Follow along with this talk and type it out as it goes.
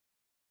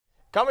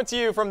Coming to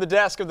you from the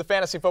desk of the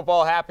Fantasy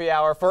Football Happy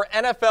Hour for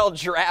NFL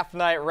Draft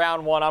Night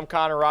Round 1. I'm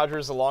Connor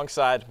Rogers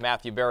alongside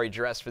Matthew Berry,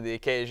 dressed for the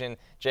occasion.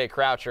 Jay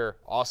Croucher,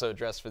 also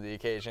dressed for the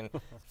occasion.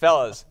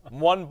 Fellas,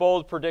 one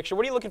bold prediction.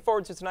 What are you looking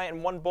forward to tonight,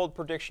 and one bold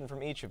prediction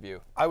from each of you?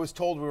 I was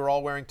told we were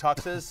all wearing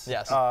tuxes.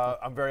 Yes.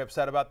 I'm very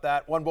upset about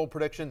that. One bold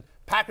prediction,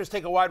 Packers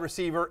take a wide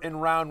receiver in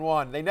round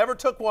 1. They never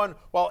took one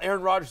while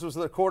Aaron Rodgers was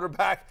the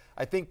quarterback.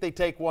 I think they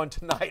take one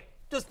tonight.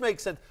 Just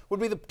makes sense. Would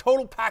be the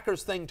total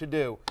Packers thing to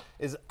do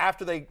is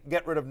after they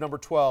get rid of number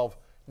 12,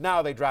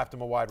 now they draft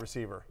him a wide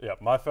receiver. Yeah,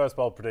 my first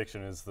bold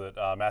prediction is that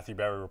Matthew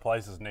Berry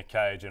replaces Nick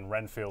Cage and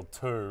Renfield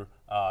 2,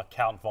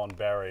 Count Von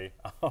Berry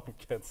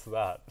gets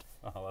that.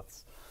 Oh,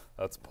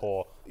 that's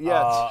poor.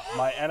 Yeah.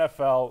 My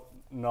NFL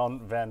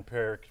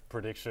non-vampiric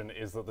prediction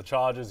is that the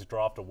Chargers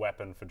draft a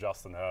weapon for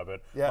Justin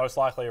Herbert. Yeah. Most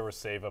likely a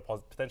receiver,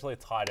 potentially a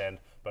tight end,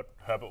 but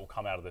Herbert will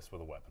come out of this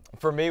with a weapon.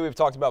 For me, we've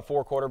talked about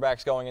 4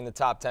 quarterbacks going in the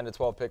top 10 to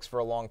 12 picks for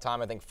a long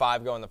time. I think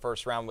 5 go in the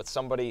first round, with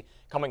somebody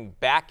coming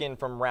back in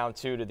from round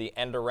 2 to the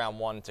end of round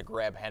 1 to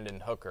grab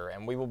Hendon Hooker.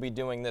 And we will be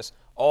doing this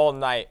all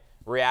night,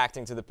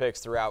 reacting to the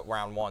picks throughout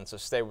round 1. So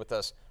stay with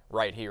us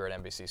right here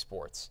at NBC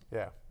Sports.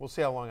 Yeah, we'll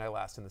see how long I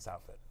last in this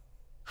outfit.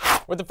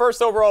 With the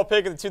first overall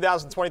pick of the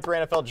 2023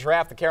 NFL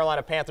Draft, the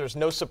Carolina Panthers,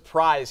 no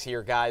surprise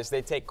here, guys.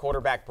 They take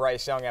quarterback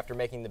Bryce Young after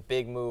making the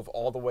big move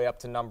all the way up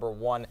to number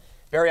 1.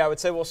 Barry, I would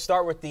say we'll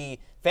start with the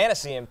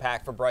fantasy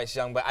impact for Bryce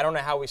Young, but I don't know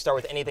how we start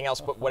with anything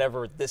else but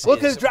whatever this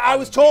Look, is. I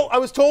was told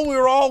we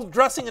were all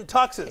dressing in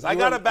tuxes. I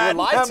got a bad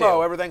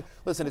memo, everything.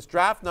 Listen, it's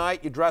draft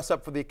night. You dress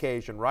up for the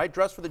occasion, right?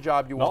 Dress for the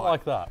job you want. Not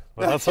like that,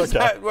 but that's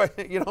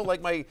okay. You don't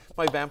like my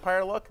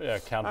vampire look? Yeah,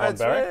 Count Von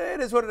Berry.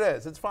 It is what it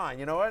is. It's fine.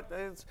 You know what?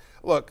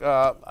 Look,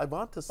 I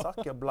want to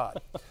suck your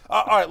blood.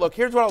 All right, look,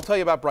 here's what I'll tell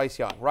you about Bryce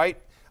Young,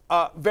 right?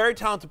 Very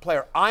talented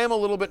player. I am a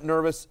little bit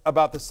nervous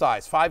about the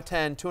size.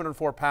 5'10",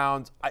 204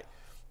 pounds.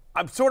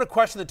 I'm sort of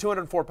questioning the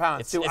 204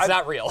 pounds. It's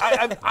not real.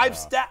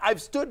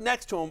 I've stood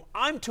next to him.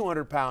 I'm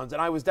 200 pounds,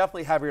 and I was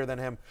definitely heavier than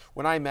him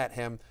when I met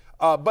him.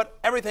 But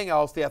everything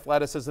else, the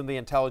athleticism, the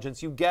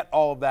intelligence, you get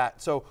all of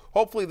that. So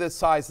hopefully this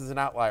size is an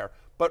outlier.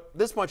 But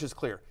this much is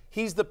clear.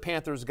 He's the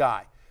Panthers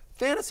guy.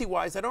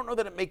 Fantasy-wise, I don't know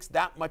that it makes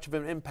that much of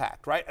an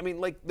impact, right? I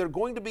mean, like, they're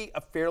going to be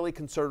a fairly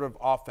conservative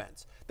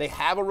offense. They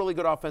have a really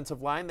good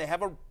offensive line. They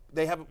have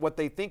what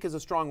they think is a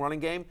strong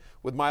running game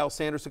with Miles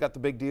Sanders, who got the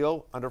big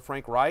deal under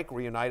Frank Reich,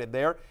 reunited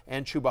there,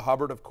 and Chuba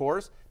Hubbard, of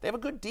course. They have a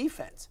good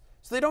defense.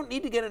 So they don't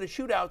need to get into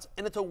shootouts,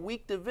 and it's a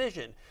weak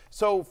division.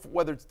 So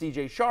whether it's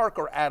DJ Shark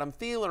or Adam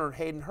Thielen or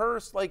Hayden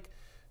Hurst,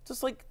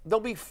 they'll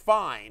be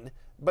fine,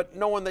 but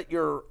no one that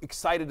you're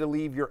excited to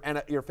leave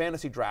your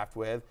fantasy draft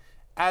with.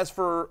 As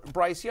for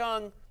Bryce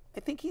Young,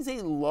 I think he's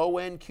a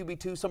low-end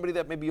QB2, somebody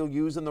that maybe you'll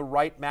use in the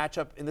right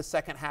matchup in the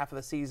second half of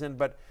the season,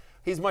 but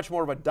he's much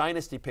more of a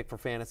dynasty pick for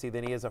fantasy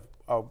than he is a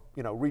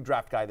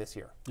redraft guy this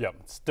year. Yeah,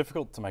 it's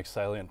difficult to make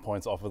salient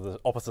points off of the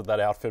opposite of that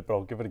outfit, but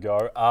I'll give it a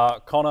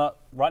go. Connor,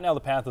 right now the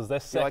Panthers, they're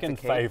second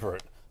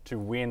favorite to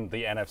win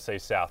the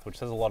NFC South, which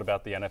says a lot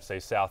about the NFC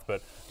South.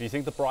 But do you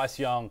think that Bryce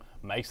Young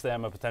makes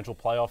them a potential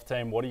playoff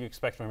team? What do you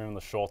expect from him in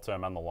the short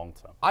term and the long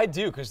term? I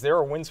do, because there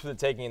are wins for the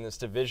taking in this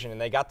division,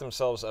 and they got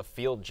themselves a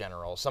field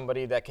general,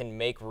 somebody that can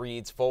make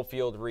reads, full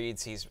field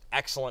reads. He's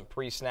excellent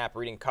pre-snap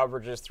reading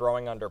coverages,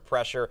 throwing under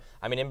pressure.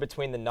 I mean, in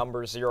between the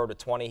numbers 0 to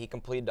 20, he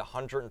completed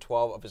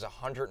 112 of his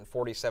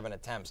 147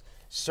 attempts.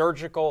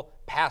 Surgical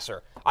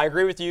passer. I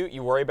agree with you.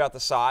 You worry about the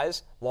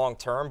size long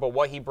term, but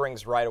what he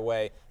brings right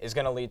away is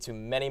going to lead to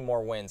many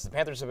more wins. The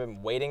Panthers have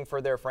been waiting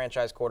for their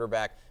franchise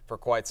quarterback for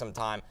quite some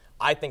time.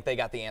 I think they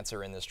got the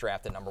answer in this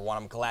draft at number 1.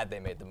 I'm glad they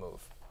made the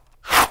move.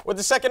 With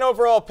the second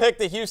overall pick,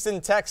 the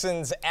Houston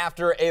Texans,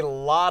 after a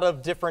lot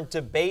of different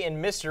debate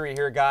and mystery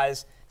here,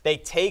 guys, they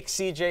take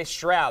C.J.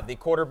 Stroud, the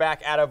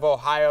quarterback out of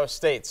Ohio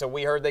State. So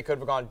we heard they could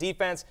have gone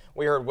defense.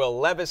 We heard Will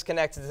Levis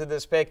connected to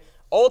this pick.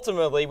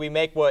 Ultimately,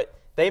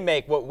 they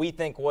make what we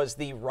think was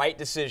the right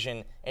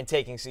decision in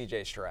taking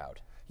C.J. Stroud.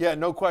 Yeah,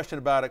 no question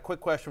about it. Quick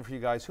question for you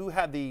guys: who's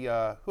had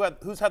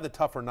the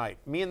tougher night?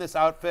 Me in this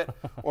outfit,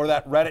 or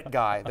that Reddit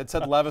guy that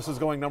said Levis was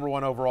going number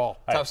 1 overall?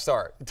 Tough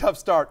start. Tough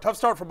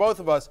start for both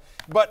of us.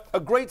 But a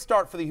great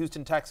start for the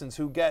Houston Texans,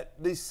 who get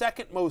the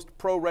second most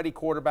pro-ready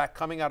quarterback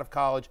coming out of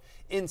college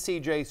in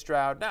C.J.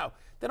 Stroud. Now,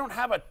 they don't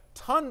have a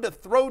ton to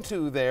throw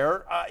to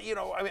there.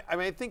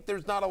 I think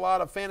there's not a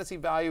lot of fantasy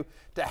value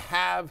to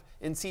have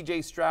in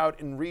C.J. Stroud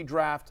in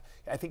redraft.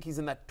 I think he's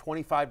in that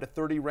 25 to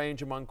 30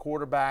 range among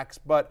quarterbacks.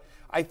 But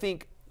I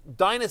think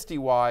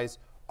dynasty-wise,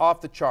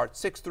 off the chart,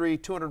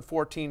 6'3",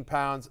 214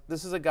 pounds.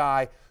 This is a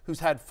guy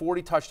who's had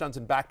 40 touchdowns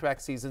in back-to-back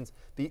seasons,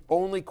 the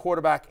only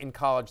quarterback in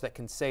college that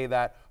can say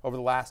that over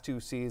the last 2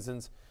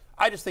 seasons.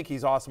 I just think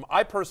he's awesome.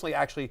 I personally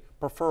actually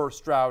prefer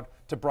Stroud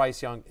to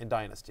Bryce Young in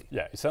Dynasty.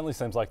 Yeah, he certainly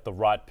seems like the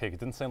right pick. It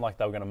didn't seem like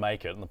they were going to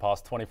make it. In the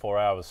past 24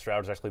 hours,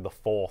 Stroud is actually the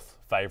 4th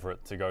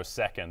favorite to go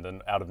second,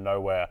 and out of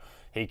nowhere,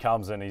 he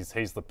comes and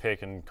he's the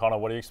pick. And Connor,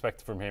 what do you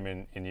expect from him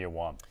in year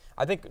 1?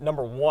 I think,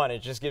 number one,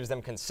 it just gives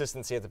them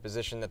consistency at the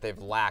position that they've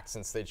lacked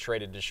since they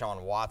traded Deshaun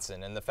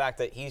Watson. And the fact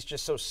that he's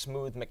just so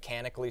smooth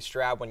mechanically,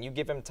 Stroud, when you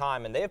give him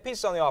time, and they have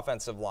pieces on the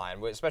offensive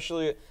line,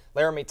 especially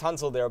Laramie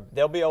Tunsil there,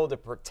 they'll be able to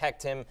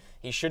protect him.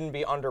 He shouldn't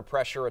be under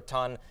pressure a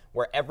ton,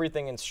 where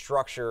everything in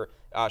structure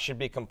should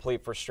be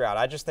complete for Stroud.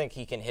 I just think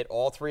he can hit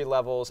all 3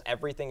 levels.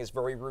 Everything is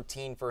very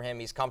routine for him.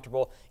 He's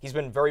comfortable. He's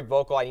been very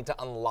vocal. I need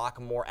to unlock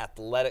more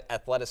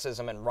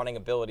athleticism and running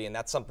ability, and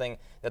that's something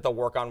that they'll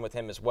work on with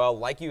him as well.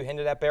 Like you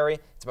hinted at, Barry,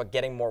 it's about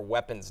getting more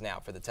weapons now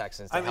for the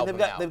Texans to help him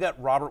out. They've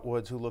got Robert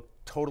Woods, who looked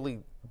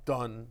totally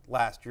done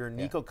last year.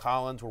 Nico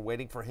Collins, we're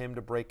waiting for him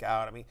to break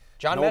out. I mean,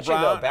 John Mechie,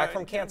 though, back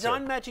from cancer.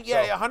 John Mechie,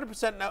 yeah,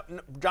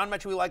 100%. John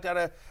Mechie we liked out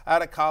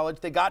of college.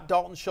 They got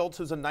Dalton Schultz,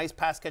 who's a nice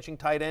pass-catching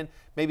tight end.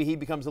 Maybe he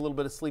becomes a little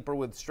bit of sleeper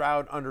with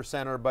Stroud under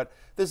center, but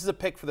this is a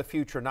pick for the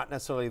future, not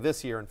necessarily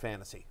this year in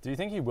fantasy. Do you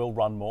think he will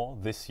run more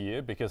this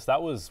year? Because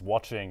that was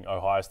watching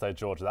Ohio State,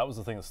 Georgia. That was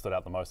the thing that stood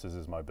out the most, is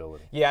his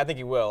mobility. Yeah, I think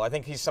he will. I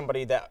think he's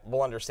somebody that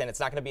will understand it's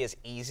not going to be as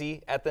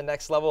easy at the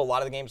next level. A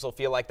lot of the games will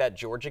feel like that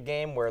Georgia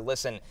game where,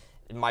 listen,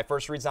 my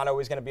first read's not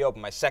always going to be open.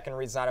 My second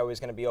read's not always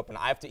going to be open.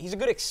 He's a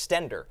good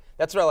extender.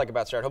 That's what I like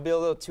about Stroud. He'll be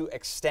able to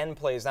extend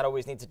plays, not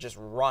always need to just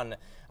run,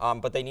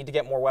 but they need to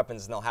get more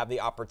weapons, and they'll have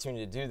the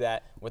opportunity to do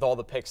that with all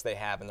the picks they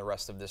have in the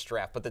rest of this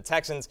draft. But the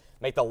Texans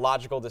make the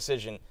logical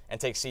decision and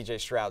take C.J.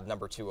 Stroud,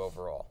 number 2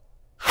 overall.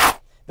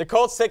 The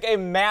Colts take a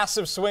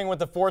massive swing with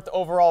the 4th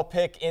overall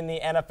pick in the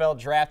NFL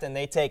draft, and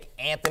they take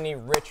Anthony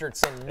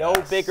Richardson. No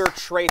bigger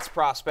traits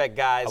prospect,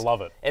 guys. I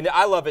love it. And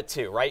I love it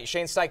too, right?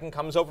 Shane Steichen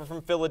comes over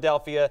from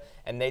Philadelphia,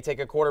 and they take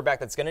a quarterback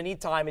that's going to need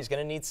time. He's going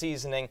to need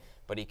seasoning,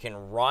 but he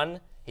can run.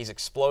 He's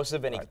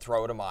explosive, and he can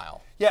throw it a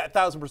mile. Yeah,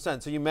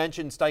 1,000%. So you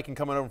mentioned Steichen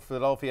coming over from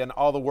Philadelphia and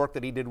all the work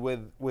that he did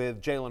with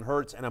Jalen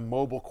Hurts and a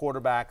mobile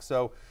quarterback.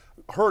 So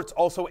Hurts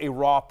also a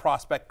raw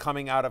prospect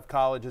coming out of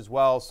college as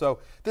well. So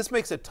this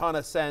makes a ton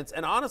of sense.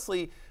 And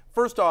honestly,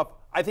 first off,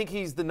 I think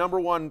he's the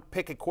number 1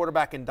 pick at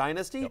quarterback in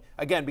Dynasty,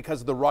 again,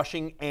 because of the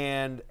rushing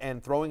and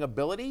throwing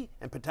ability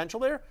and potential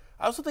there.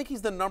 I also think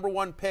he's the number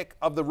 1 pick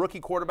of the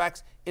rookie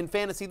quarterbacks in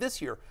fantasy this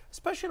year,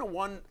 especially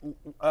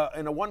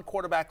in a one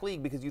quarterback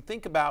league, because you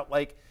think about,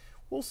 like,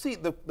 we'll see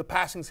the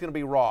passing's going to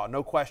be raw,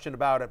 no question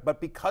about it. But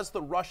because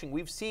the rushing,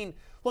 we've seen,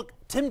 look,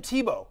 Tim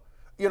Tebow,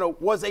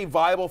 was a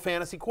viable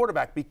fantasy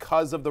quarterback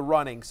because of the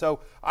running. So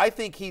I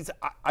think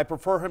I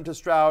prefer him to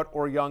Stroud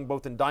or Young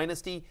both in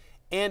Dynasty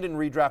and in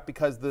redraft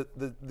because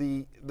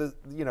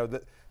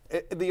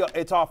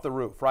it's off the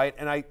roof, right?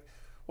 And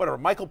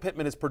Michael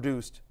Pittman has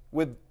produced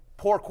with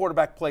poor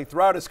quarterback play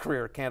throughout his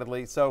career,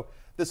 candidly. So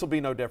this will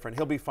be no different.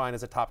 He'll be fine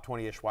as a top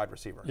 20-ish wide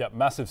receiver. Yeah,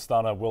 massive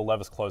stunner. Will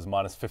Levis closed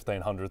minus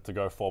 1,500 to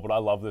go for, but I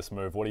love this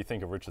move. What do you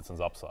think of Richardson's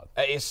upside?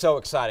 It's so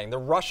exciting. The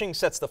rushing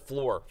sets the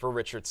floor for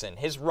Richardson.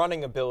 His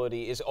running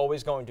ability is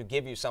always going to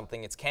give you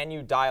something. It's can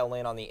you dial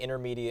in on the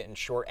intermediate and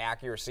short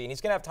accuracy, and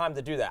he's going to have time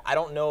to do that. I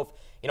don't know if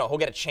he'll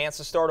get a chance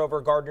to start over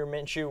Gardner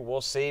Minshew.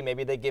 We'll see.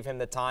 Maybe they give him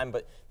the time,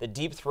 but the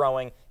deep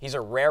throwing, he's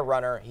a rare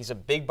runner. He's a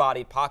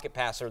big-bodied pocket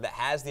passer that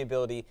has the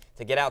ability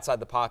to get outside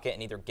the pocket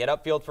and either get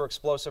upfield for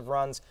explosive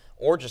runs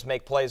or just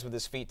make plays with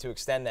his feet to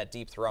extend that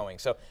deep throwing.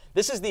 So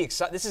this is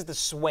the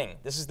swing.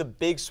 This is the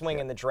big swing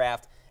in the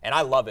draft, and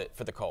I love it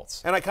for the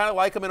Colts. And I kind of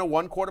like him in a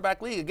 1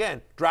 quarterback league.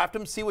 Again, draft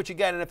him, see what you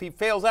get, and if he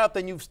fails out,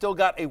 then you've still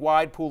got a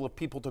wide pool of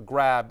people to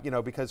grab,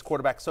 because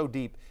quarterback's so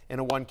deep in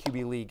a 1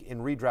 QB league in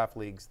redraft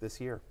leagues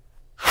this year.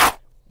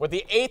 With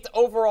the 8th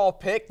overall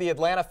pick, the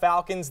Atlanta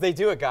Falcons, they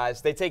do it,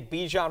 guys. They take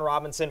Bijan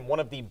Robinson,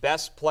 one of the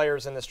best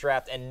players in this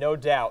draft, and no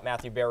doubt,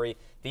 Matthew Berry,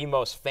 the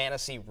most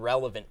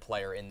fantasy-relevant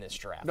player in this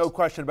draft. No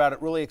question about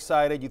it. Really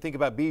excited. You think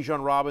about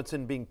Bijan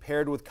Robinson being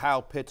paired with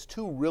Kyle Pitts,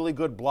 2 really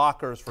good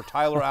blockers for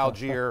Tyler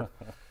Algier,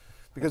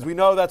 because we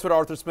know that's what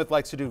Arthur Smith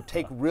likes to do,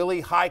 take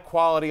really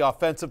high-quality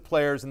offensive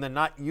players and then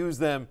not use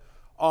them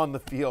on the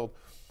field.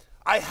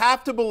 I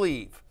have to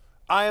believe,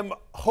 I am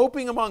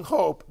hoping among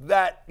hope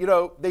that,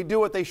 they do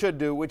what they should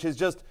do, which is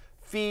just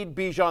feed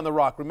Bijan the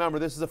rock. Remember,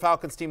 this is a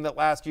Falcons team that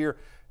last year,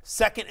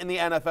 second in the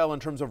NFL in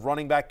terms of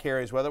running back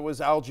carries, whether it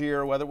was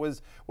Algier, whether it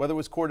was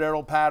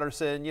Cordero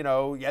Patterson, you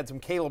had some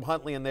Caleb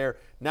Huntley in there.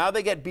 Now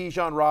they get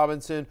Bijan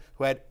Robinson,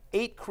 who had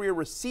 8 career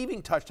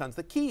receiving touchdowns.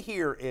 The key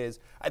here is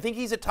I think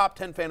he's a top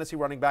 10 fantasy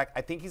running back.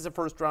 I think he's a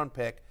first-round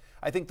pick.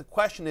 I think the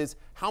question is,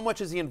 how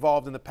much is he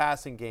involved in the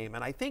passing game?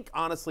 And I think,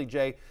 honestly,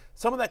 Jay,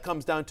 some of that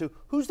comes down to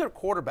who's their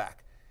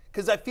quarterback.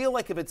 Because I feel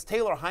like if it's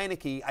Taylor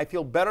Heineke, I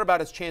feel better about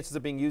his chances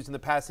of being used in the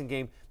passing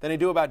game than I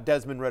do about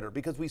Desmond Ridder.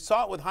 Because we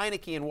saw it with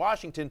Heineke in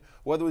Washington,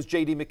 whether it was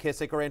J.D.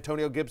 McKissick or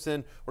Antonio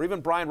Gibson or even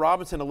Brian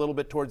Robinson a little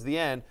bit towards the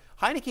end.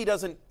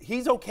 Heineke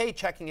he's okay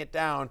checking it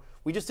down.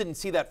 We just didn't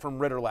see that from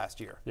Ritter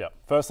last year. Yeah.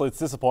 Firstly, it's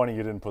disappointing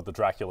you didn't put the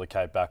Dracula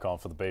cape back on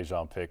for the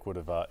Bijan pick. Would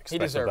have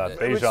expected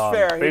that. It was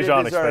fair. He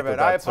did deserve it.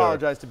 I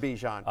apologize to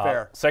Bijan.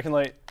 Fair.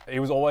 Secondly, he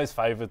was always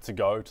favored to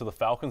go to the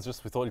Falcons.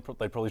 Just we thought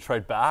they'd probably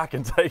trade back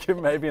and take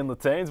him maybe in the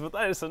teens, but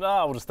they just said,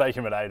 no, we'll just take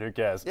him at 8. Who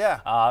cares?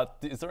 Yeah.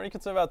 Is there any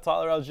concern about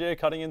Tyler Algier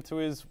cutting into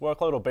his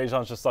workload, or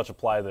Bijan's just such a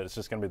player that it's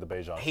just going to be the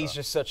Bijan? He's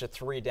just such a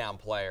 3-down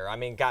player. I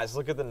mean, guys,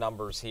 look at the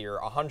numbers here.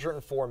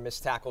 104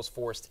 missed tackles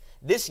forced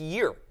this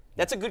year.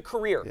 That's a good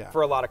career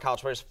for a lot of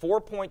college players.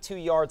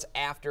 4.2 yards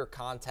after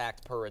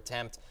contact per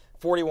attempt.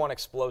 41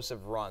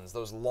 explosive runs,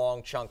 those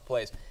long chunk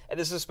plays. And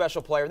this is a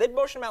special player. They'd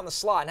motion him out in the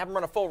slot and have him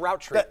run a full route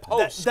tree,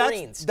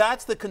 screens.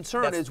 That's the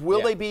concern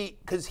will they be,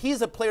 because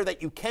he's a player that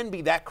you can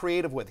be that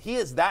creative with. He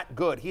is that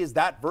good. He is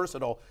that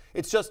versatile.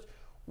 It's just,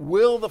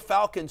 will the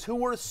Falcons, who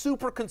were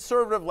super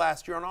conservative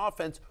last year on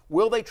offense,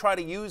 will they try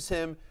to use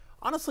him?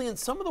 Honestly, in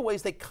some of the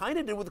ways they kind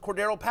of did with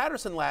Cordero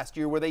Patterson last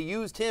year, where they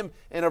used him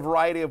in a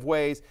variety of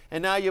ways.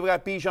 And now you've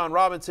got Bijan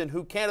Robinson,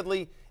 who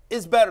candidly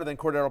is better than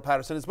Cordero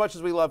Patterson. As much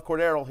as we love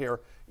Cordero here,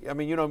 I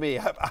mean, you know me,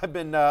 I've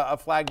been a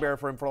flag bearer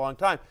for him for a long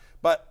time.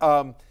 But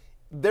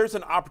there's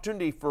an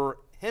opportunity for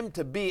him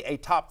to be a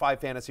top 5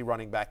 fantasy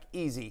running back,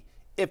 easy,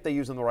 if they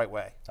use him the right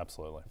way.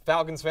 Absolutely.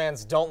 Falcons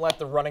fans, don't let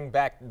the running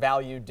back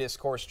value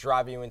discourse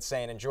drive you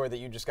insane. Enjoy that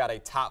you just got a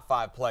top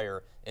 5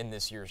 player in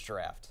this year's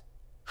draft.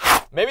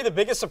 Maybe the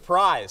biggest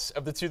surprise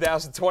of the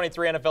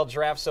 2023 NFL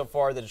draft so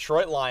far, the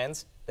Detroit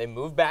Lions. They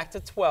move back to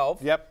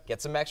 12,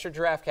 get some extra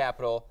draft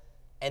capital,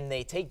 and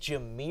they take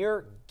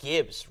Jahmyr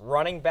Gibbs,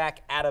 running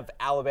back out of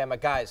Alabama.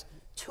 Guys,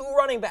 2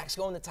 running backs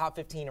go in the top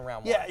 15 in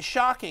round 1. Yeah,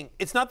 shocking.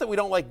 It's not that we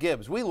don't like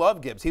Gibbs. We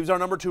love Gibbs. He was our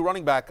number 2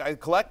 running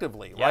back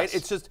collectively, right?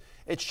 It's just,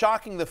 it's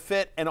shocking the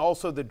fit and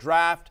also the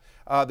draft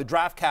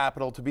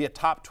capital to be a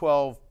top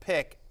 12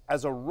 pick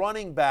as a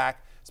running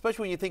back,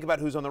 especially when you think about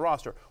who's on the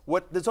roster.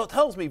 What this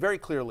tells me very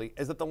clearly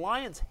is that the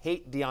Lions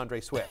hate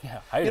DeAndre Swift.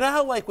 You know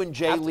how like when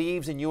Jay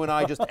leaves and you and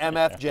I just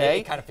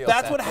MFJ?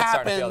 That's what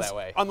happens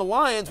on the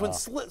Lions when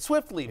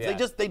Swift leaves.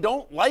 They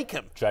don't like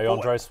him.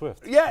 Jay-Andre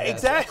Swift. Yeah,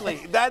 exactly.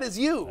 That is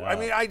you. I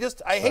mean, I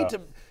hate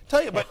to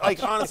tell you, but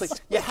like honestly,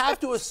 you have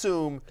to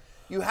assume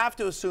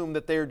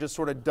that they're just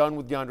sort of done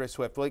with DeAndre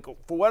Swift. Like,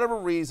 for whatever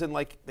reason,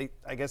 like,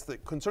 I guess the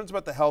concerns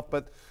about the health,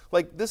 but,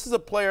 like, this is a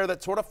player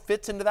that sort of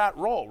fits into that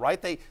role,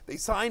 right? They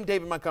signed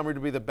David Montgomery to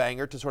be the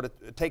banger, to sort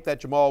of take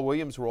that Jamal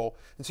Williams role.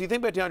 And so you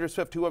think about DeAndre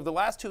Swift, who over the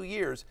last 2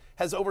 years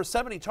has over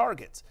 70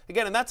 targets.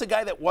 Again, and that's a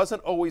guy that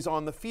wasn't always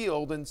on the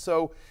field. And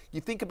so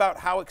you think about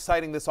how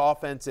exciting this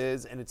offense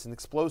is, and it's an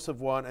explosive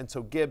one. And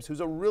so Gibbs,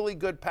 who's a really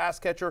good pass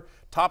catcher,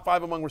 top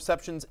 5 among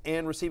receptions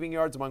and receiving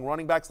yards among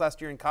running backs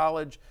last year in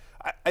college.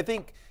 I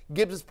think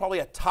Gibbs is probably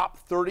a top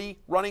 30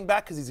 running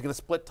back because he's going to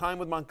split time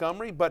with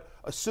Montgomery. But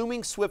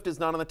assuming Swift is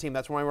not on the team,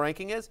 that's where my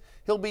ranking is,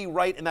 he'll be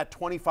right in that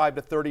 25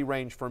 to 30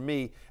 range for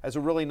me as a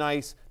really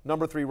nice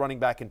number 3 running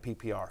back in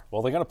PPR.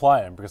 Well, they're going to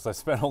play him because they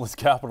spent all this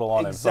capital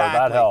on him, so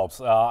that helps.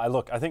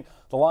 Look, I think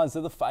the Lions,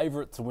 they're the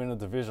favorite to win a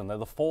division. They're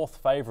the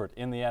 4th favorite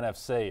in the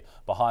NFC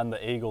behind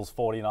the Eagles,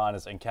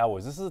 49ers, and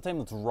Cowboys. This is a team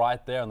that's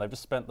right there, and they've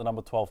just spent the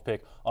number 12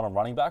 pick on a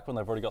running back when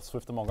they've already got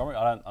Swift and Montgomery.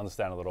 I don't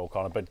understand it at all,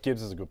 Connor, but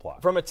Gibbs is a good player.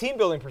 From a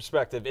team-building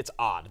perspective, it's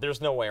odd.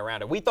 There's no way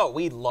around it. We thought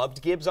we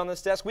loved Gibbs on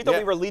this desk. We thought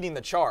we were leading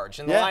the charge,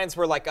 and the Lions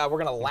were like, we're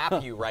going to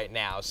lap you right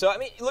now. So, I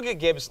mean, look at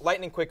Gibbs,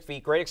 lightning quick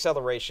feet, great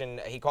acceleration.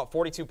 He caught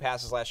 42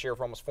 passes last year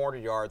for almost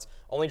 400 yards,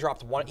 only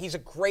dropped 1. He's a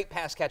great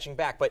pass-catching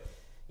back, but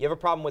you have a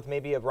problem with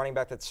maybe a running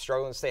back that's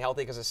struggling to stay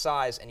healthy because of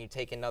size, and you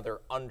take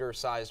another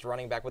undersized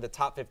running back with a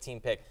top 15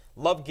 pick.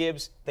 Love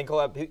Gibbs. Think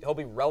he'll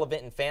be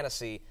relevant in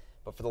fantasy.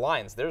 But for the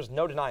Lions, there's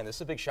no denying this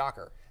is a big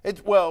shocker.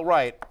 Well,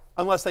 right.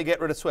 Unless they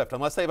get rid of Swift.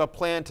 Unless they have a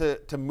plan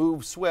to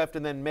move Swift,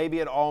 and then maybe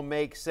it all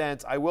makes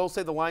sense. I will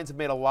say the Lions have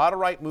made a lot of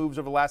right moves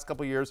over the last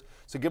couple of years,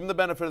 so give them the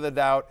benefit of the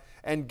doubt.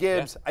 And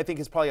Gibbs, I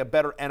think, is probably a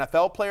better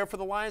NFL player for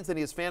the Lions than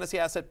he is fantasy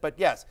asset. But,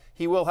 yes,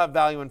 he will have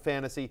value in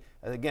fantasy,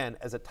 again,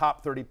 as a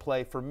top 30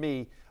 play for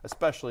me,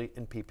 especially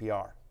in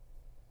PPR.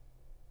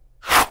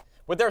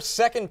 With their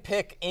 2nd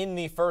pick in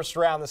the 1st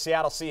round, the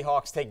Seattle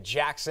Seahawks take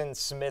Jaxon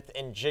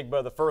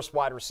Smith-Njigba, the first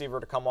wide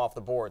receiver to come off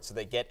the board. So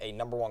they get a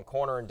number 1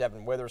 corner in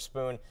Devin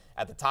Witherspoon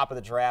at the top of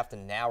the draft,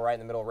 and now right in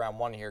the middle of round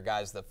 1 here,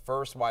 guys, the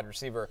first wide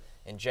receiver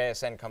in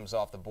JSN comes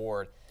off the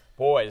board.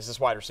 Boy, is this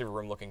wide receiver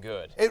room looking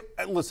good.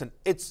 Listen,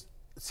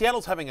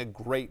 Seattle's having a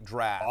great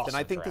draft, and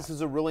I think this is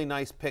a really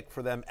nice pick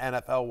for them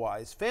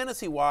NFL-wise.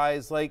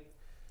 Fantasy-wise, like,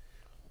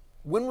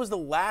 when was the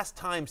last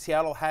time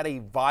Seattle had a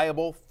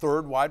viable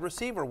 3rd wide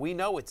receiver? We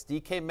know it's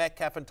DK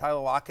Metcalf and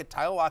Tyler Lockett.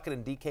 Tyler Lockett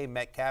and DK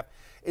Metcalf.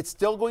 It's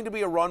still going to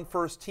be a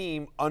run-first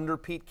team under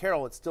Pete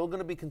Carroll. It's still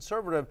going to be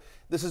conservative.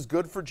 This is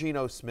good for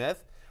Geno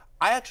Smith.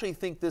 I actually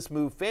think this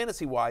move,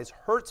 fantasy-wise,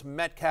 hurts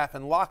Metcalf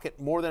and Lockett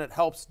more than it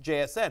helps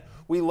JSN.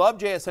 We love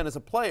JSN as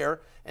a player,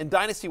 and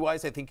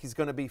dynasty-wise, I think he's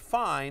going to be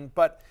fine,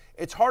 but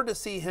it's hard to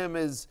see him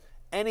as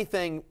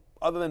anything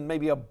other than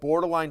maybe a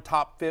borderline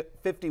top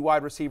 50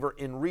 wide receiver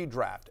in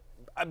redraft.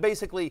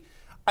 Basically,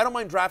 I don't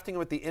mind drafting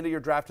him at the end of your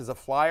draft as a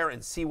flyer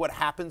and see what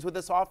happens with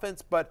this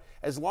offense, but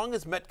as long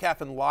as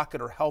Metcalf and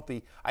Lockett are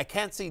healthy, I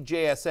can't see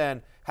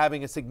JSN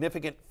having a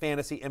significant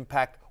fantasy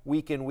impact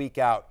week in, week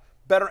out.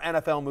 Better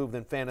NFL move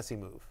than fantasy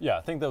move. Yeah,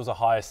 I think there was a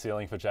higher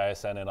ceiling for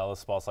JSN in other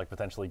spots like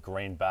potentially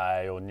Green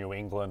Bay or New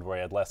England where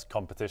he had less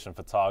competition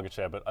for target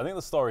share. But I think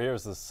the story here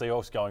is the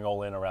Seahawks going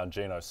all in around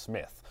Geno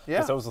Smith. Yeah.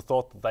 Because there was the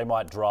thought that they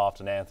might draft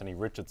an Anthony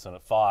Richardson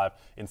at 5.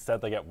 Instead,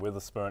 they get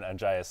Witherspoon and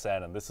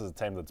JSN, and this is a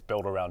team that's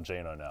built around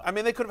Geno now. I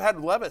mean, they could have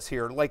had Levis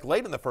here like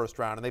late in the first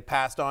round, and they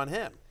passed on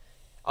him.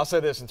 I'll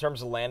say this, in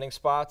terms of landing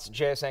spots,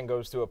 JSN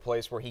goes to a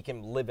place where he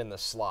can live in the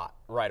slot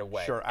right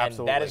away. Sure,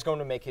 absolutely. And that is going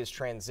to make his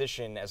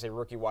transition as a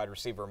rookie wide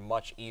receiver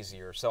much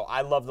easier. So I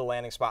love the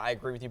landing spot. I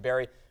agree with you,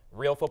 Barry.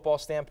 Real football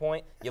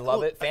standpoint, you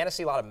love it.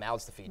 Fantasy, a lot of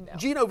mouths to feed now.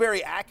 Geno,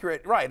 very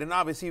accurate, right. And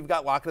obviously you've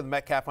got Lockett and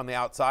Metcalf on the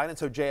outside, and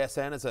so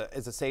JSN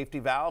is a safety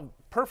valve.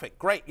 Perfect,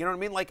 great. You know what I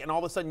mean? Like, and all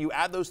of a sudden you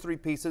add those three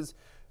pieces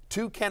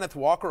to Kenneth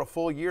Walker, a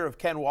full year of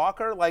Ken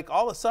Walker. Like,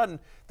 all of a sudden,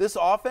 this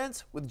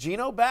offense with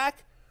Geno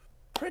back,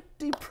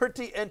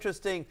 pretty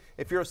interesting.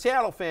 If you're a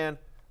Seattle fan,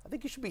 I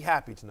think you should be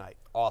happy tonight.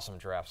 Awesome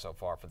draft so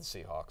far for the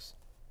Seahawks.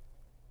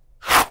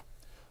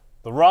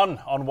 The run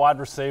on wide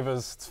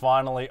receivers, it's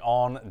finally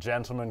on,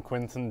 gentlemen.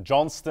 Quentin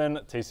Johnston,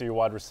 TCU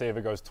wide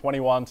receiver, goes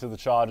 21 to the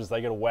Chargers.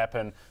 They get a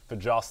weapon for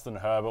Justin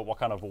Herbert. What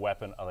kind of a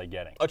weapon are they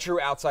getting? A true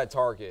outside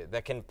target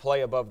that can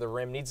play above the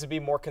rim. Needs to be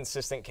more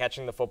consistent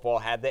catching the football.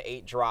 Had the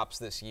 8 drops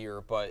this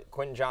year, but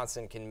Quentin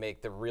Johnston can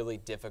make the really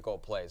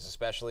difficult plays,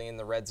 especially in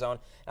the red zone.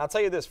 And I'll tell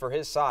you this, for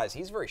his size,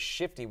 he's very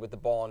shifty with the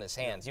ball in his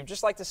hands. You'd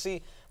just like to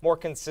see more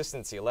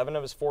consistency. 11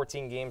 of his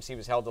 14 games, he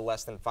was held to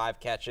less than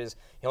 5 catches.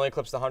 He only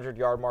eclipsed the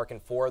 100-yard mark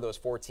in 4 of those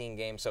 14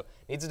 games, so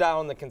needs to dial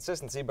on the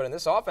consistency. But in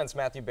this offense,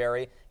 Matthew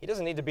Berry, he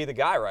doesn't need to be the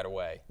guy right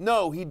away.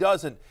 No, he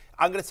doesn't.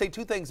 I'm going to say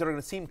 2 things that are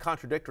going to seem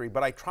contradictory,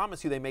 but I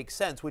promise you they make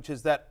sense, which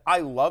is that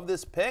I love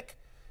this pick,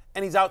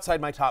 and he's outside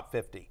my top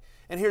 50.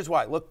 And here's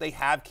why. Look, they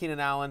have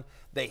Keenan Allen.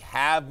 They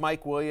have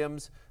Mike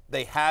Williams.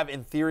 They have,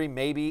 in theory,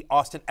 maybe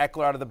Austin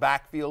Eckler out of the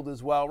backfield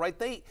as well, right?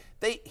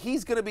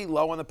 He's going to be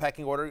low on the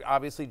pecking order.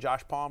 Obviously,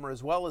 Josh Palmer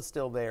as well is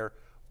still there.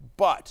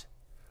 But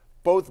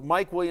both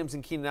Mike Williams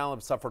and Keenan Allen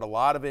have suffered a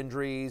lot of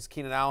injuries.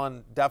 Keenan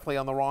Allen definitely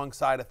on the wrong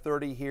side of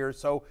 30 here.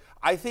 So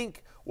I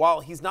think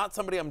while he's not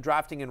somebody I'm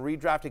drafting and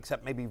redrafting,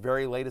 except maybe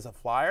very late as a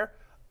flyer,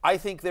 I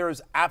think there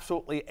is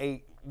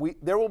absolutely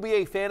there will be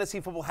a fantasy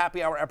football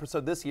happy hour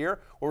episode this year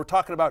where we're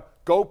talking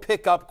about go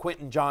pick up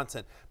Quentin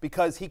Johnston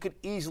because he could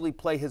easily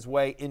play his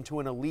way into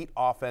an elite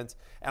offense.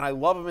 And I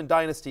love him in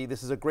Dynasty.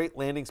 This is a great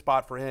landing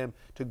spot for him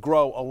to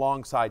grow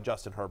alongside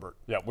Justin Herbert.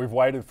 Yeah, we've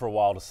waited for a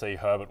while to see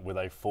Herbert with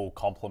a full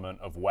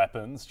complement of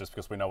weapons just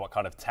because we know what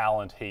kind of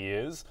talent he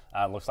is.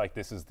 And it looks like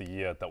this is the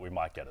year that we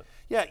might get it.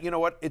 Yeah, you know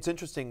what? It's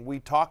interesting. We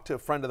talked to a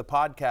friend of the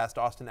podcast,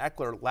 Austin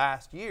Eckler,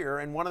 last year,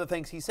 and one of the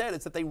things he said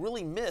is that they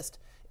really missed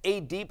a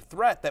deep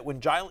threat, that when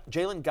Jalen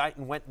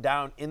Guyton went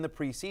down in the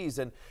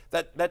preseason,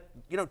 that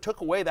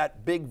took away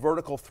that big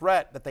vertical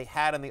threat that they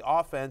had in the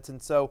offense. And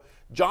so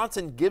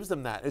Johnson gives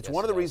them that. It's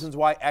one of the reasons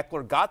why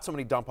Eckler got so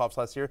many dump offs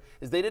last year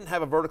is they didn't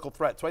have a vertical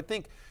threat. So I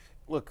think,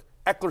 look,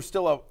 Eckler's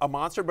still a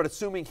monster, but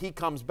assuming he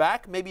comes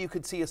back, maybe you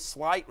could see a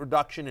slight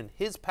reduction in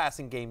his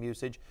passing game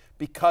usage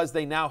because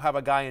they now have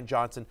a guy in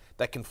Johnson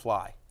that can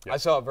fly. Yep. I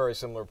saw a very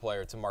similar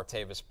player to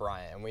Martavis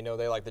Bryant, and we know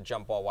they like the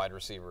jump ball wide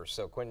receivers.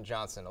 So Quentin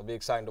Johnston, it'll be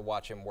exciting to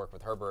watch him work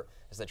with Herbert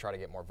as they try to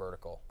get more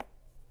vertical.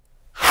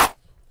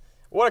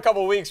 What a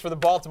couple weeks for the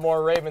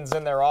Baltimore Ravens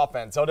in their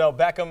offense. Odell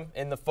Beckham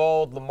in the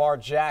fold, Lamar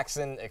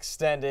Jackson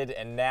extended,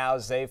 and now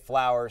Zay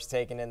Flowers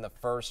taken in the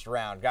first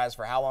round. Guys,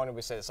 for how long did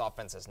we say this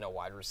offense has no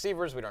wide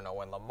receivers? We don't know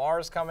when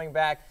Lamar's coming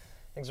back.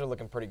 Things are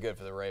looking pretty good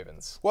for the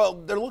Ravens.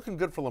 Well, they're looking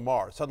good for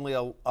Lamar. Suddenly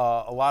a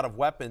lot of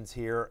weapons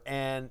here,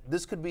 and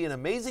this could be an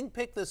amazing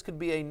pick. This could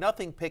be a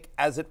nothing pick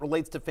as it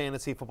relates to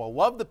fantasy football.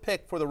 Love the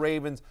pick for the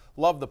Ravens.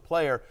 Love the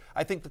player.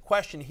 I think the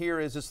question here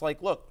is just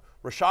like, look,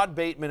 Rashad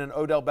Bateman and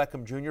Odell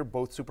Beckham Jr.,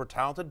 both super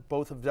talented.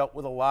 Both have dealt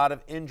with a lot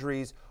of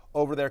injuries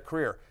over their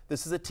career.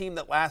 This is a team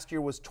that last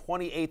year was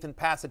 28th in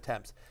pass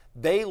attempts.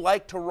 They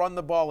like to run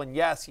the ball, and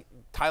yes,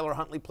 Tyler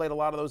Huntley played a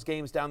lot of those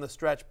games down the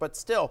stretch, but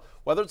still,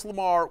 whether it's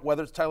Lamar,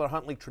 whether it's Tyler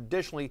Huntley,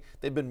 traditionally,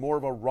 they've been more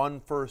of a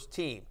run-first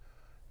team.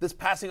 This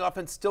passing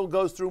offense still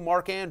goes through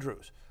Mark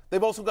Andrews.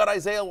 They've also got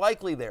Isaiah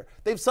Likely there.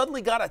 They've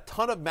suddenly got a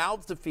ton of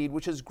mouths to feed,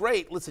 which is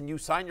great. Listen, you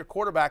sign your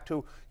quarterback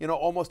to,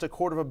 almost a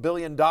 $250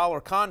 million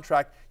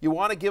contract. You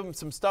want to give him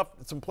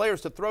some players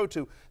to throw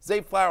to.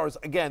 Zay Flowers,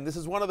 again, this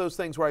is one of those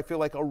things where I feel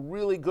like a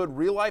really good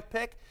real-life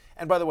pick.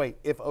 And by the way,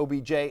 if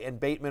OBJ and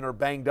Bateman are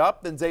banged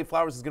up, then Zay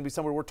Flowers is going to be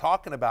someone we're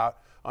talking about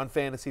on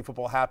Fantasy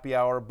Football Happy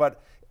Hour.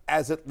 But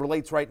as it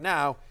relates right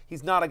now,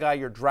 he's not a guy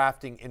you're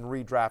drafting in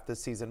redraft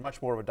this season.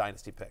 Much more of a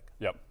dynasty pick.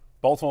 Yep.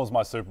 Baltimore's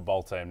my Super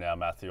Bowl team now,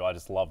 Matthew. I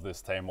just love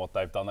this team, what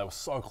they've done. They were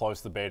so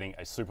close to beating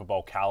a Super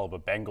Bowl caliber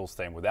Bengals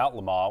team without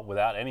Lamar,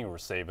 without any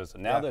receivers,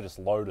 and now they're just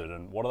loaded.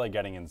 And what are they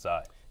getting in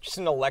Zay? Just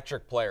an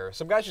electric player.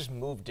 Some guys just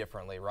move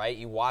differently, right?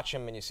 You watch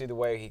him and you see the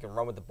way he can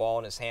run with the ball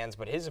in his hands,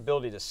 but his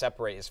ability to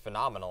separate is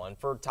phenomenal. And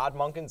for Todd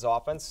Monken's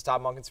offense,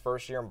 Todd Monken's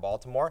first year in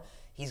Baltimore,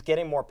 he's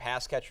getting more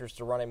pass catchers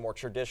to run a more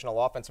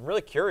traditional offense. I'm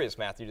really curious,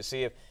 Matthew, to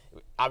see if,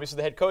 obviously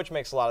the head coach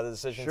makes a lot of the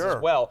decisions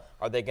as well.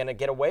 Are they going to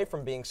get away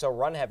from being so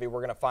run heavy? We're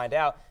going to find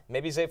out.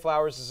 Maybe Zay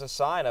Flowers is a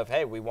sign of,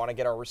 hey, we want to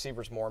get our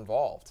receivers more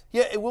involved.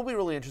 Yeah, it will be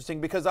really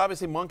interesting because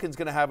obviously Monken's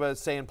going to have a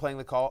say in playing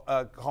the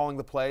calling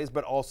the plays,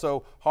 but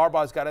also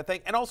Harbaugh's got to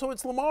think, and also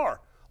it's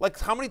Lamar. Like,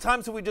 how many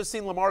times have we just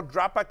seen Lamar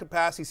drop back to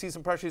pass? He sees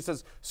some pressure. He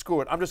says, screw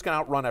it. I'm just going to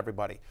outrun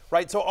everybody,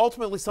 right? So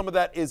ultimately some of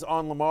that is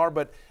on Lamar,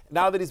 but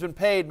now that he's been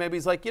paid, maybe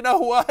he's like, you know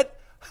what?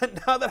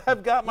 Now that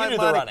I've got my money.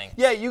 You do the running.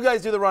 Yeah, you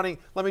guys do the running.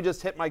 Let me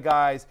just hit my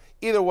guys.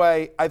 Either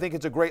way, I think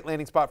it's a great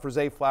landing spot for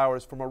Zay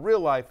Flowers from a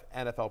real-life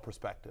NFL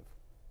perspective.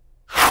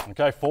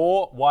 Okay,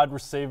 4 wide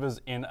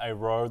receivers in a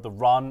row. The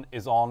run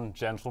is on,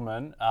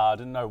 gentlemen. I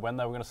didn't know when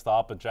they were going to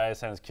start, but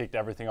JSN has kicked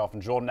everything off.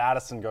 And Jordan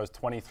Addison goes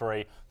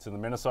 23 to the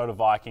Minnesota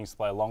Vikings to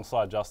play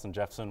alongside Justin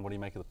Jefferson. What do you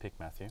make of the pick,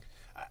 Matthew?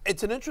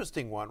 It's an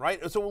interesting one, right?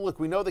 So, look,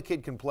 we know the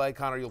kid can play.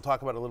 Connor, you'll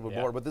talk about it a little bit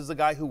more, but this is a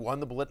guy who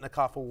won the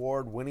Biletnikoff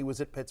Award when he was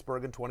at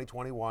Pittsburgh in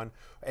 2021,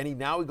 and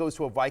now he goes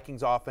to a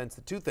Vikings offense.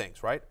 The two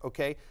things, right?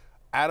 Okay,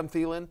 Adam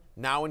Thielen,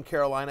 now in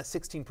Carolina,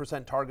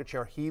 16% target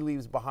share. He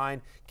leaves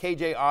behind.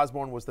 KJ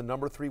Osborne was the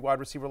number 3 wide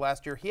receiver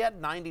last year. He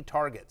had 90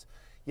 targets.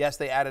 Yes,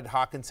 they added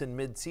Hawkinson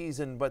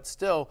midseason, but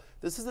still,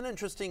 this is an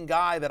interesting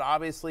guy that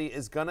obviously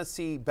is going to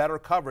see better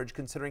coverage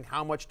considering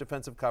how much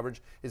defensive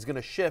coverage is going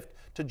to shift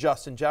to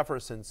Justin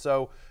Jefferson.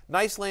 So,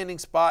 nice landing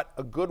spot,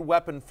 a good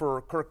weapon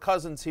for Kirk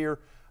Cousins here.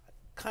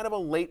 Kind of a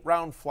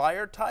late-round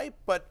flyer type,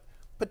 but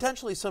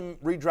potentially some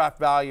redraft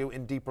value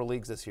in deeper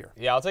leagues this year.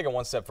 Yeah, I'll take it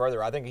one step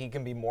further. I think he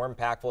can be more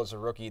impactful as a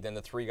rookie than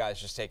the 3 guys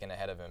just taken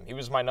ahead of him. He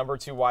was my number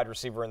 2 wide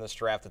receiver in this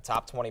draft, the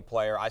top 20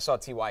 player. I saw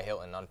T.Y.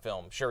 Hilton on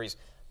film. Sure, he's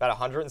about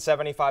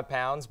 175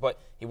 pounds, but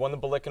he won the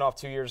Biletnikoff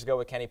 2 years ago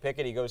with Kenny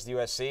Pickett. He goes to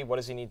USC. What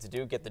does he need to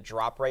do? Get the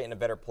drop rate in a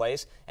better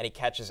place, and he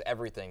catches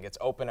everything. Gets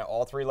open at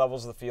all 3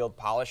 levels of the field,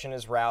 polishing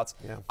his routes.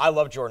 Yeah. I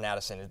love Jordan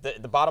Addison.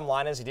 The bottom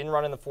line is he didn't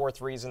run in the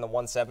 4.3s in the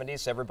 170s,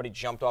 so everybody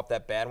jumped off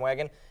that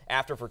bandwagon.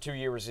 After, for 2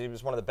 years, he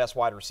was one of the best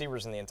wide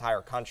receivers in the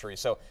entire country.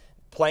 So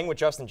playing with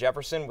Justin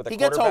Jefferson with a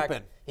quarterback, gets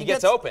open. He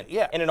gets open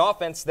in an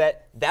offense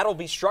that'll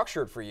be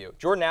structured for you.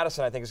 Jordan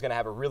Addison, I think, is going to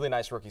have a really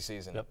nice rookie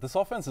season. Yep, this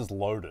offense is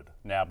loaded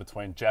now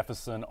between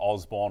Jefferson,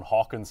 Osborne,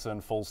 Hawkinson,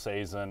 full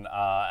season,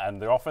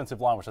 and the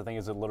offensive line, which I think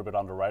is a little bit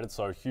underrated,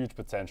 so huge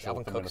potential Dalvin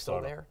for Cook's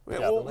Minnesota.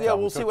 Still there? Yeah,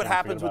 we'll see what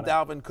happens with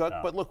Dalvin Cook.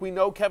 But look, we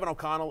know Kevin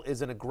O'Connell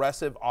is an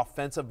aggressive,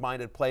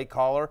 offensive-minded play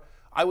caller.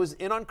 I was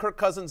in on Kirk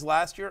Cousins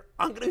last year.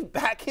 I'm going to be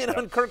back in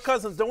on Kirk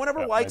Cousins. No one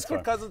ever likes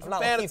Kirk Cousins for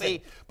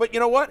fantasy. But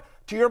you know what?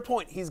 To your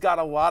point, he's got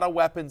a lot of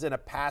weapons in a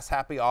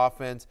pass-happy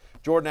offense.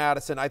 Jordan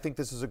Addison, I think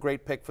this is a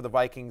great pick for the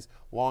Vikings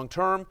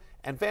long-term.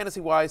 And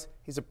fantasy-wise,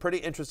 he's a pretty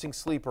interesting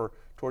sleeper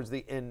towards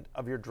the end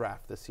of your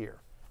draft this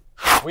year.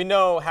 We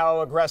know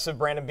how aggressive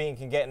Brandon Beane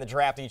can get in the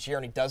draft each year,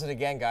 and he does it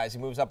again, guys. He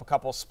moves up a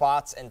couple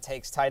spots and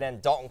takes tight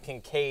end Dalton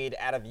Kincaid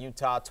out of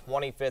Utah,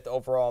 25th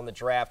overall in the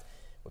draft.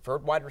 We've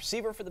heard wide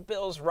receiver for the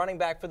Bills, running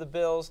back for the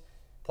Bills,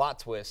 plot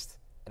twist,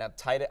 and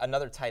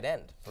another tight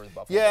end for the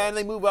Buffalo Bills. And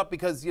they move up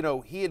because, you know,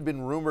 he had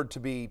been rumored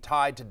to be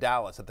tied to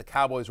Dallas, that the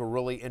Cowboys were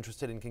really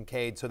interested in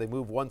Kincaid, so they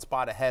move one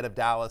spot ahead of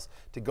Dallas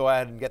to go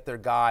ahead and get their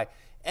guy.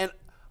 And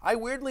I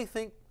weirdly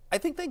think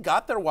they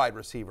got their wide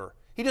receiver.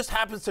 He just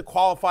happens to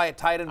qualify at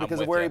tight end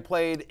because of where he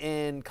played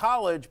in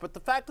college. But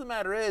the fact of the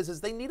matter is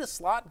they need a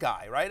slot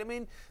guy, right? I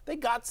mean, they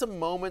got some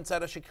moments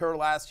out of Shakur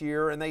last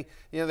year, and they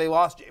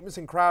lost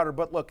Jamison Crowder.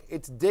 But look,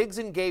 it's Diggs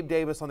and Gabe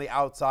Davis on the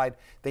outside.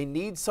 They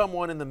need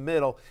someone in the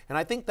middle, and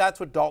I think that's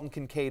what Dalton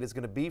Kincaid is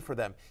going to be for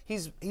them.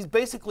 He's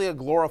basically a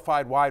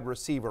glorified wide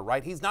receiver,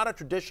 right? He's not a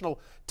traditional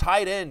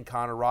tight end,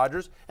 Connor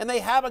Rogers, and they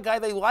have a guy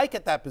they like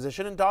at that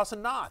position in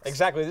Dawson Knox.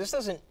 Exactly. This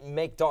doesn't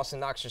make Dawson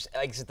Knox just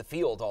exit the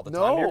field all the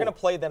time. You're going to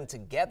play them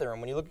together,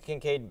 and when you look at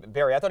Kincaid,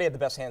 Barry, I thought he had the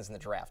best hands in the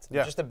draft.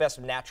 Yeah. Just the best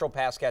natural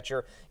pass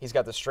catcher. He's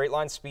got the straight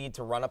line speed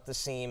to run up the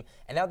seam,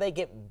 and now they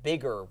get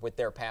bigger with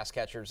their pass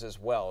catchers as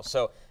well.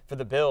 So for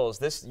the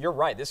Bills, you're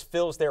right, this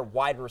fills their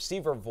wide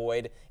receiver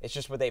void. It's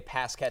just with a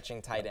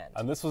pass-catching tight end.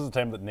 And this was a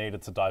team that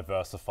needed to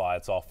diversify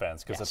its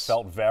offense because it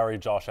felt very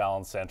Josh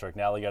Allen-centric.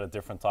 Now they get a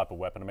different type of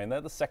weapon. I mean,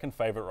 they're the second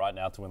favorite right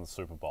now to win the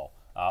Super Bowl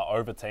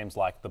over teams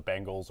like the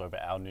Bengals, over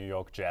our New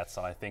York Jets,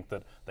 and I think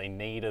that they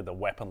needed a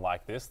weapon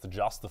like this to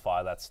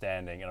justify that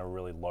standing in a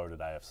really loaded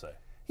AFC.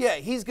 Yeah,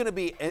 he's going to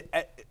be,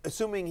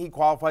 assuming he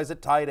qualifies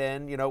at tight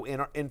end,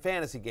 in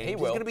fantasy games, he's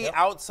going to be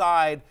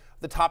outside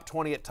the top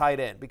 20 at tight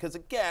end. Because,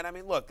 again, I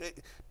mean, look,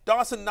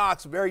 Dawson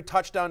Knox, very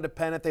touchdown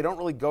dependent. They don't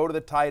really go to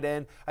the tight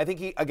end. I think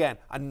he, again,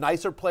 a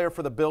nicer player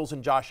for the Bills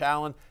than Josh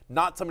Allen.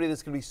 Not somebody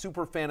that's going to be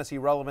super fantasy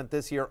relevant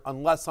this year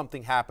unless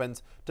something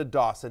happens to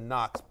Dawson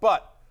Knox.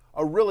 But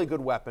a really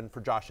good weapon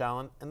for Josh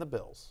Allen and the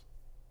Bills.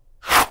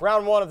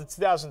 Round one of the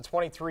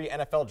 2023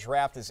 NFL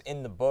Draft is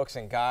in the books,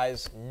 and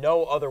guys,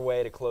 no other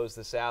way to close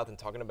this out than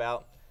talking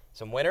about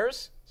some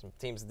winners, some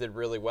teams that did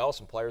really well,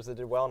 some players that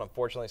did well, and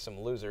unfortunately some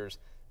losers.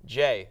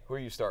 Jay, who are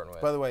you starting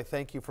with? By the way,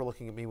 thank you for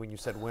looking at me when you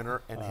said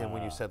winner and him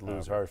when you said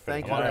loser.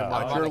 Thank you very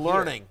much. You're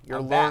learning.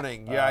 You're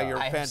learning. Yeah, you're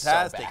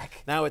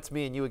fantastic. Now it's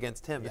me and you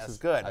against him. Yes. This is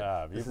good.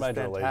 You've made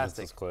your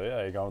allegiances clear.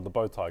 Yeah, you're going with the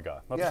bow tie guy.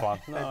 That's fine.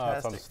 No,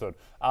 that's understood.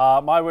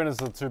 My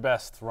winners are the two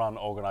best run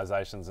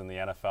organizations in the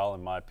NFL,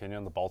 in my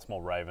opinion, the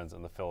Baltimore Ravens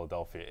and the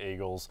Philadelphia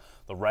Eagles.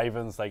 The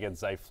Ravens, they get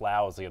Zay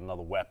Flowers, they get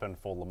another weapon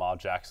for Lamar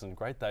Jackson.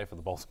 Great day for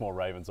the Baltimore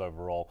Ravens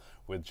overall,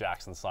 with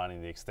Jackson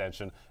signing the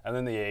extension. And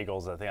then the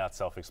Eagles, I think that's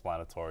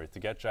self-explanatory. To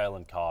get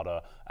Jalen Carter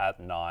at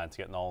 9, to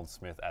get Nolan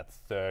Smith at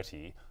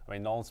 30. I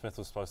mean, Nolan Smith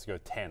was supposed to go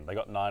 10. They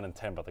got 9 and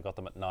 10, but they got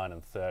them at 9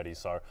 and 30.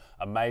 So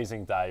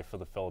amazing day for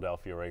the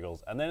Philadelphia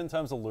Eagles. And then in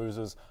terms of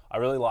losers, I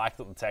really liked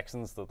that the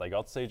Texans, that they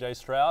got CJ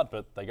Stroud,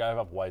 but they gave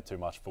up way too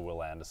much for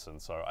Will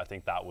Anderson. So I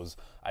think that was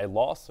a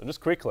loss. And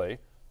just quickly,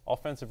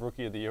 Offensive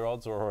Rookie of the Year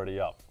odds are already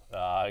up.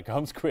 It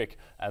comes quick.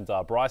 And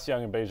Bryce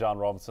Young and Bijan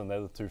Robinson,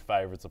 they're the two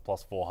favorites at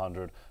plus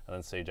 400, and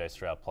then CJ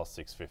Stroud plus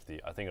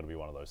 650. I think it'll be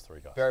one of those three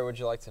guys. Barry, what'd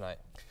you like tonight?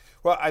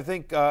 Well, I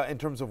think in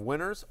terms of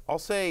winners, I'll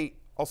say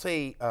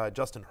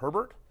Justin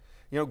Herbert.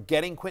 You know,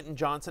 getting Quentin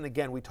Johnston,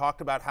 again, we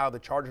talked about how the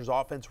Chargers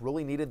offense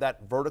really needed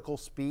that vertical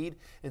speed.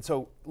 And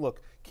so,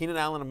 look, Keenan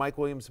Allen and Mike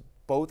Williams,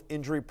 both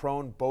injury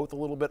prone, both a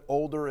little bit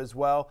older as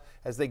well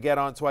as they get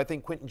on. So I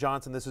think Quentin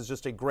Johnston, this is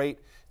just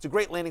it's a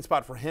great landing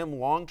spot for him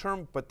long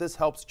term, but this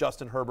helps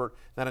Justin Herbert,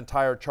 that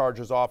entire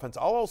Chargers offense.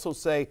 I'll also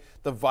say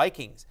the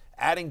Vikings,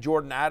 adding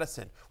Jordan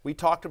Addison. We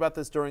talked about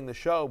this during the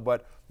show,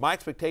 but my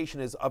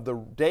expectation is of the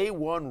day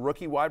one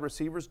rookie wide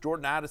receivers,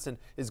 Jordan Addison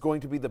is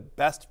going to be the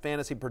best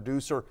fantasy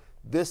producer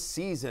this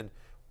season,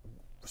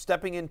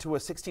 stepping into a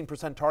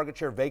 16% target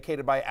share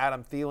vacated by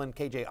Adam Thielen,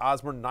 KJ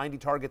Osborne, 90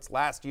 targets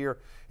last year.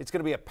 It's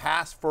going to be a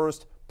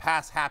pass-first,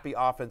 pass-happy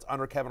offense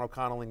under Kevin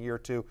O'Connell in year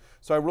 2.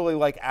 So I really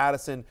like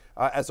Addison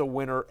as a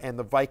winner, and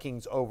the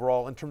Vikings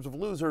overall. In terms of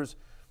losers,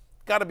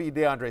 got to be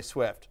DeAndre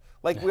Swift.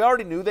 Like, we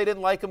already knew they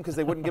didn't like him because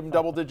they wouldn't give him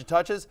double-digit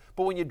touches,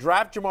 but when you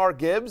draft Jahmyr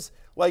Gibbs,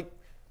 like,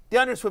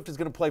 DeAndre Swift is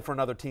going to play for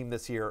another team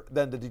this year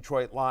than the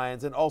Detroit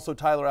Lions. And also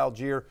Tyler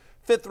Algier,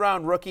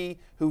 5th-round rookie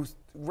who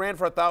ran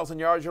for 1,000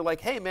 yards. You're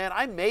like, hey, man,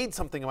 I made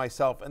something of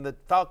myself. And the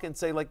Falcons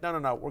say, like, no,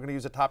 we're going to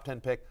use a top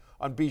 10 pick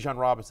on Bijan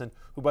Robinson,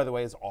 who, by the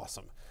way, is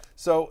awesome.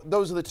 So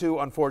those are the two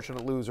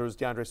unfortunate losers,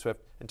 DeAndre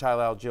Swift and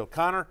Tyler Algier.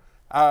 Connor,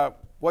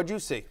 what'd you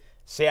see?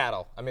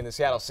 Seattle. I mean, the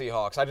Seattle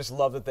Seahawks. I just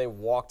love that they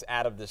walked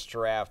out of this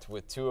draft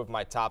with 2 of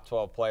my top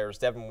 12 players.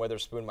 Devin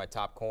Witherspoon, my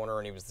top corner,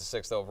 and he was the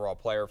 6th overall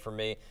player for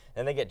me.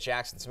 And they get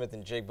Jaxon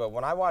Smith-Njigba.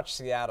 When I watch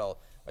Seattle,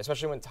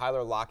 especially when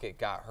Tyler Lockett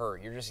got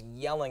hurt, you're just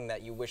yelling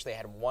that you wish they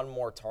had one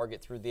more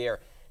target through the air.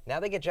 Now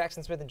they get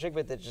Jaxon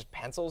Smith-Njigba that just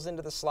pencils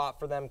into the slot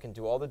for them, can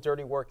do all the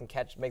dirty work and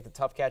make the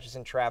tough catches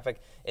in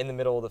traffic in the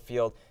middle of the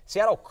field.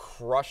 Seattle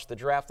crushed the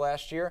draft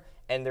last year,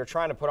 and they're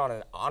trying to put on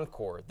an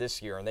encore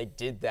this year, and they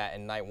did that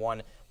in night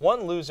one.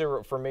 One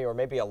loser for me, or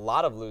maybe a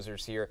lot of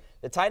losers here,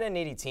 the tight end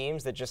needy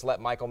teams that just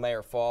let Michael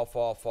Mayer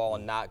fall,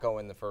 and not go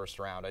in the first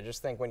round. I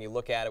just think when you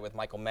look at it with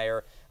Michael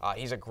Mayer,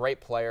 he's a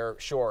great player.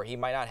 Sure, he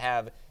might not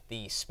have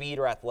the speed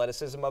or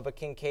athleticism of a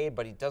Kincaid,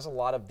 but he does a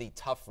lot of the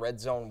tough red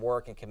zone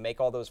work and can make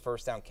all those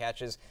first down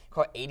catches.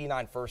 Caught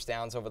 89 first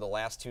downs over the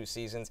last 2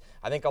 seasons.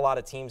 I think a lot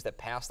of teams that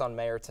passed on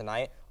Mayer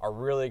tonight are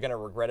really going to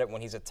regret it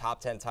when he's a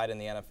top 10 tight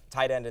end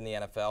in the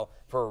NFL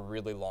for a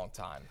really long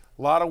time.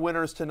 A lot of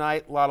winners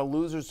tonight, a lot of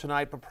losers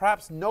tonight, but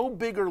perhaps no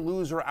bigger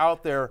loser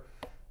out there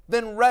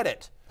than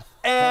Reddit.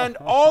 And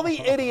all the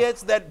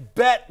idiots that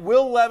bet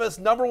Will Levis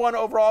 #1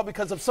 overall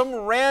because of some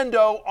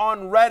rando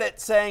on Reddit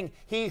saying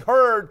he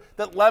heard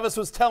that Levis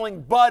was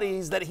telling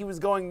buddies that he was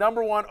going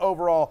 #1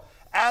 overall.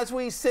 As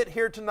we sit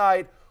here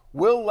tonight,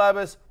 Will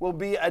Levis will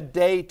be a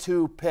day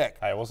 2 pick.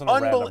 Hey, it wasn't a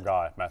random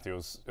guy, Matthew.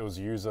 It was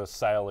user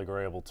sale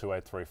agreeable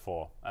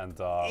 2834, and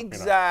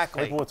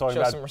exactly. People were talking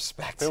Show about some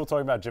respect. People were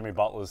talking about Jimmy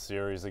Butler's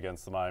series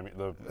against the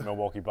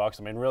Milwaukee Bucks.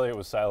 I mean, really, it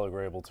was sale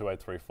agreeable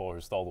 2834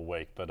 who stole the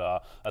week, but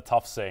a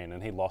tough scene,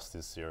 and he lost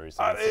his series.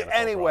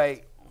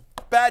 Anyway,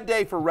 bad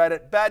day for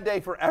Reddit. Bad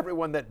day for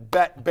everyone that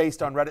bet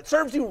based on Reddit.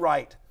 Serves you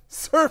right.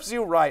 Serves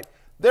you right.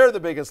 They're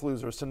the biggest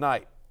losers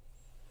tonight.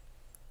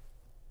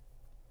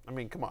 I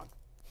mean, come on,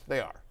 they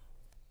are.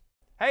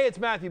 Hey, it's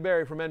Matthew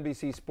Berry from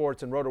NBC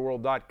Sports and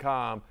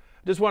Rotoworld.com.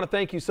 Just want to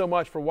thank you so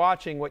much for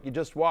watching what you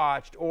just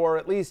watched, or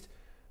at least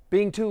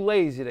being too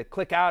lazy to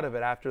click out of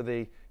it after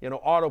the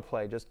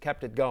autoplay just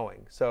kept it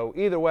going. So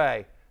either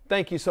way,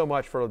 thank you so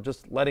much for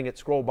just letting it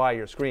scroll by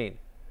your screen.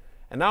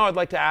 And now I'd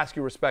like to ask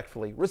you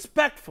respectfully,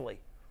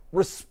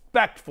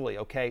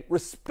 okay,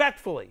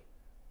 respectfully,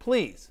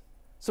 please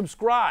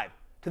subscribe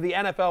to the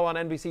NFL on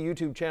NBC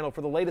YouTube channel for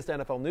the latest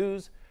NFL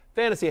news,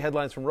 fantasy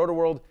headlines from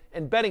Rotoworld,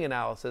 and betting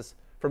analysis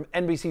from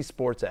NBC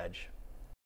Sports Edge.